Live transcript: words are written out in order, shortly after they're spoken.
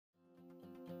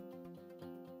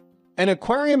An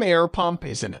aquarium air pump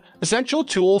is an essential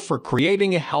tool for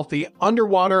creating a healthy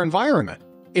underwater environment.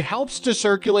 It helps to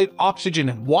circulate oxygen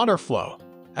and water flow,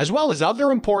 as well as other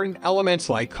important elements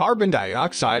like carbon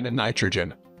dioxide and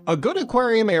nitrogen. A good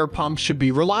aquarium air pump should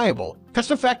be reliable,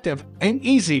 cost-effective, and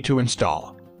easy to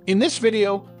install. In this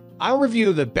video, I'll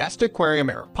review the best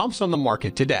aquarium air pumps on the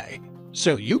market today,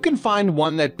 so you can find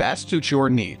one that best suits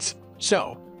your needs.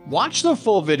 So, watch the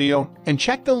full video and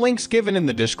check the links given in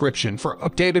the description for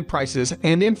updated prices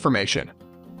and information.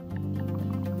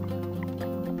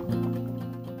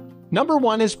 Number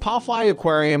 1 is Pawfly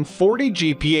Aquarium 40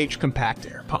 GPH Compact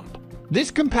Air Pump. This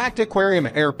compact aquarium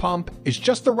air pump is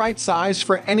just the right size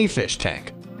for any fish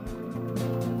tank.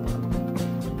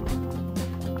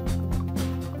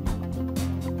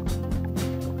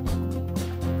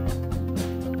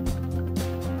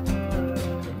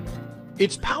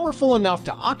 It's powerful enough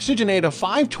to oxygenate a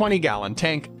 520-gallon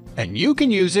tank, and you can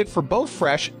use it for both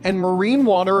fresh and marine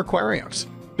water aquariums.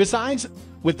 Besides,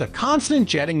 with the constant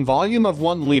jetting volume of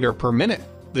 1 liter per minute,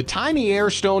 the tiny air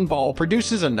stone ball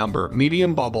produces a number of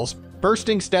medium bubbles,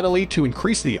 bursting steadily to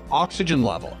increase the oxygen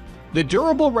level. The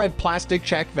durable red plastic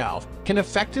check valve can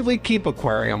effectively keep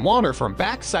aquarium water from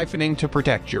back siphoning to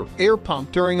protect your air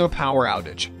pump during a power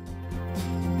outage.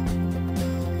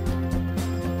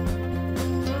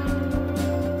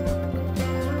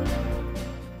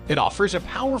 It offers a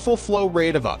powerful flow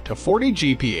rate of up to 40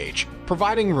 GPH,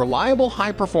 providing reliable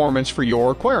high performance for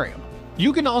your aquarium.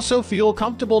 You can also feel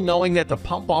comfortable knowing that the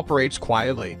pump operates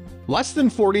quietly, less than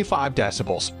 45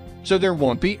 decibels, so there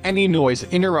won't be any noise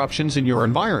interruptions in your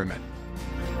environment.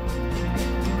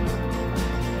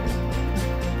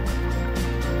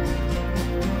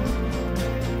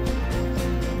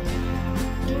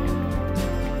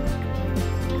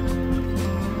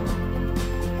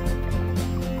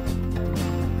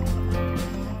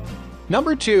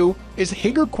 Number 2 is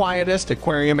Hygger Quietest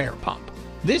Aquarium Air Pump.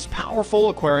 This powerful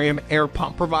aquarium air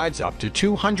pump provides up to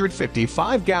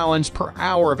 255 gallons per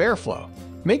hour of airflow,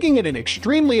 making it an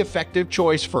extremely effective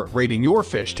choice for aerating your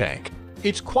fish tank.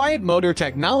 Its quiet motor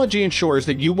technology ensures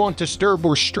that you won't disturb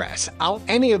or stress out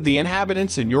any of the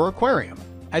inhabitants in your aquarium.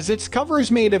 As its cover is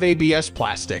made of ABS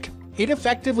plastic, it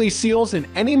effectively seals in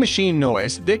any machine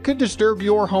noise that could disturb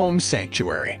your home's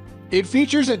sanctuary. It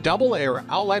features a double air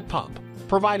outlet pump,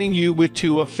 providing you with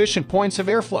 2 efficient points of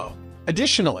airflow.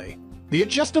 Additionally, the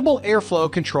adjustable airflow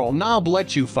control knob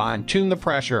lets you fine-tune the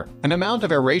pressure and amount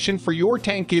of aeration for your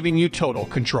tank, giving you total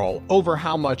control over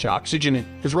how much oxygen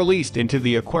is released into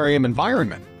the aquarium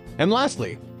environment. And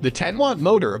lastly, the 10-watt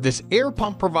motor of this air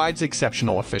pump provides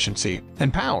exceptional efficiency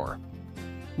and power,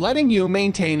 letting you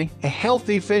maintain a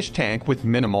healthy fish tank with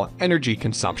minimal energy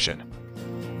consumption.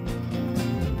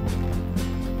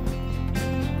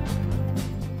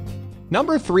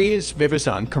 Number 3 is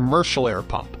VIVOSUN Commercial Air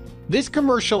Pump. This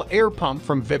commercial air pump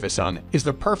from VIVOSUN is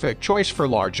the perfect choice for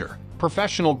larger,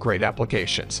 professional-grade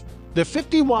applications. The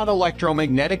 50-watt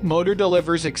electromagnetic motor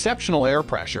delivers exceptional air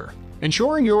pressure,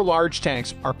 ensuring your large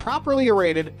tanks are properly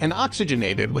aerated and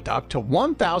oxygenated with up to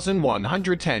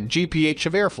 1,110 GPH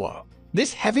of airflow.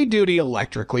 This heavy-duty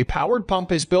electrically powered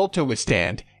pump is built to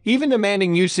withstand even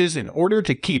demanding uses in order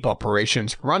to keep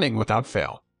operations running without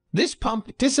fail. This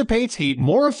pump dissipates heat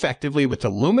more effectively with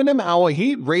aluminum alloy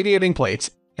heat radiating plates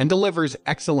and delivers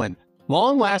excellent,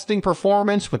 long-lasting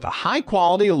performance with a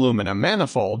high-quality aluminum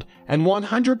manifold and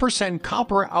 100%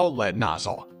 copper outlet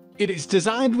nozzle. It is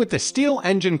designed with a steel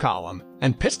engine column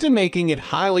and piston, making it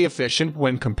highly efficient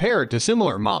when compared to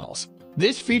similar models.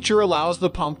 This feature allows the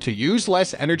pump to use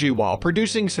less energy while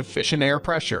producing sufficient air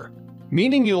pressure,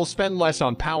 meaning you'll spend less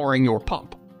on powering your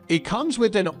pump. It comes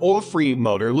with an oil-free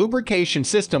motor lubrication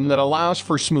system that allows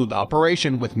for smooth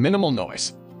operation with minimal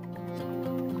noise.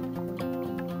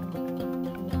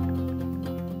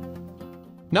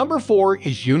 Number 4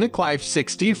 is Uniclife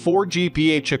 64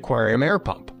 GPH Aquarium Air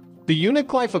Pump. The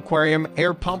Uniclife Aquarium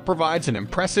Air Pump provides an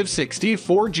impressive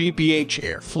 64 GPH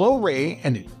airflow rate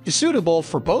and is suitable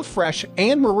for both fresh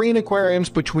and marine aquariums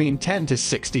between 10 to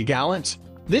 60 gallons.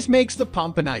 This makes the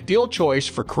pump an ideal choice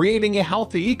for creating a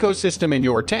healthy ecosystem in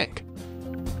your tank.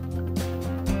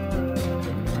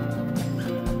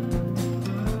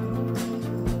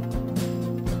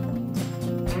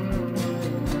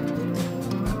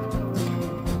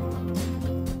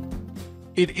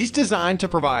 It is designed to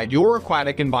provide your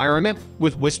aquatic environment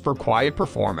with whisper-quiet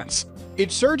performance.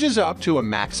 It surges up to a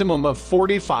maximum of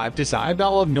 45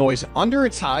 decibel of noise under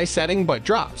its high setting, but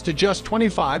drops to just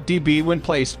 25 dB when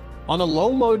placed on a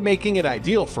low mode, making it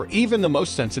ideal for even the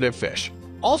most sensitive fish.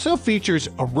 Also features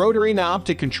a rotary knob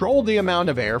to control the amount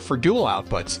of air for dual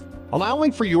outputs,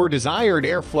 allowing for your desired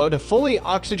airflow to fully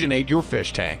oxygenate your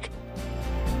fish tank.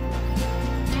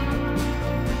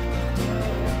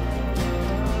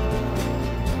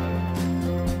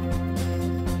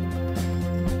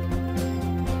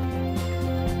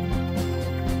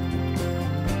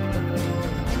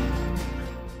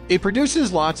 It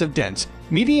produces lots of dense,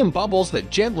 medium bubbles that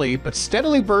gently but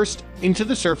steadily burst into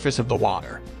the surface of the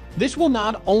water. This will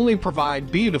not only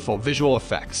provide beautiful visual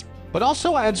effects, but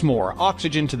also adds more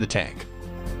oxygen to the tank.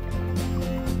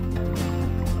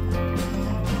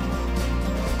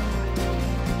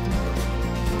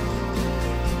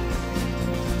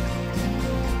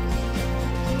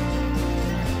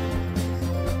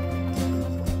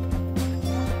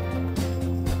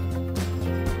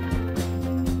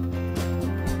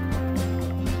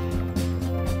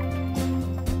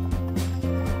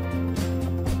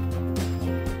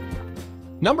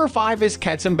 Number 5 is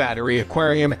KEDSUM Battery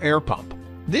Aquarium Air Pump.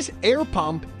 This air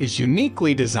pump is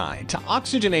uniquely designed to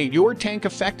oxygenate your tank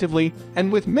effectively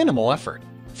and with minimal effort.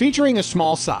 Featuring a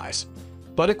small size,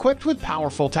 but equipped with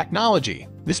powerful technology,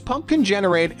 this pump can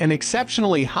generate an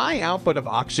exceptionally high output of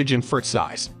oxygen for its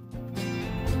size.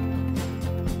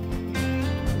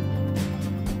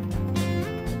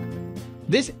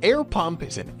 This air pump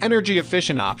is an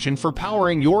energy-efficient option for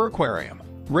powering your aquarium.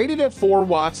 Rated at 4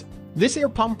 watts, this air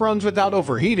pump runs without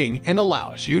overheating and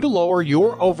allows you to lower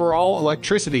your overall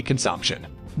electricity consumption.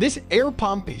 This air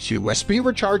pump is USB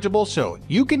rechargeable, so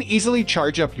you can easily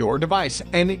charge up your device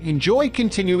and enjoy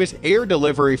continuous air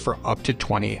delivery for up to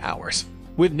 20 hours.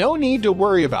 With no need to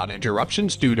worry about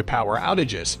interruptions due to power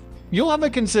outages, you'll have a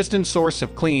consistent source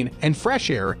of clean and fresh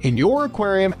air in your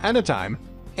aquarium at a time,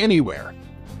 anywhere.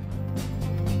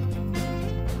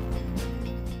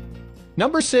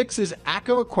 Number 6 is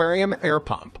AQQA Aquarium Air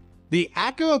Pump. The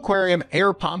AQQA Aquarium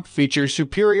Air Pump features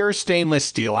superior stainless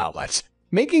steel outlets,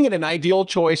 making it an ideal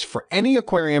choice for any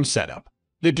aquarium setup.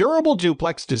 The durable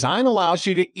duplex design allows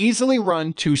you to easily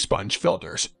run 2 sponge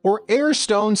filters or air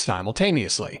stones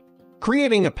simultaneously,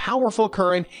 creating a powerful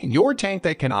current in your tank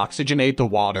that can oxygenate the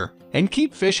water and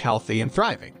keep fish healthy and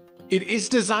thriving. It is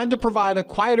designed to provide a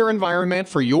quieter environment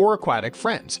for your aquatic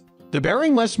friends. The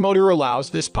bearingless motor allows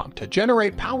this pump to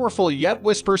generate powerful yet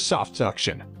whisper soft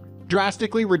suction,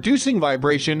 drastically reducing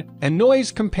vibration and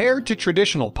noise compared to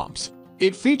traditional pumps.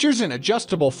 It features an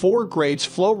adjustable 4 grades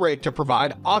flow rate to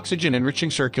provide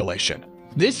oxygen-enriching circulation.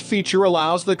 This feature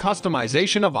allows the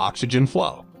customization of oxygen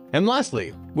flow. And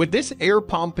lastly, with this air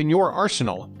pump in your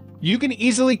arsenal, you can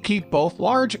easily keep both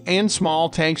large and small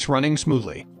tanks running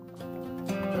smoothly.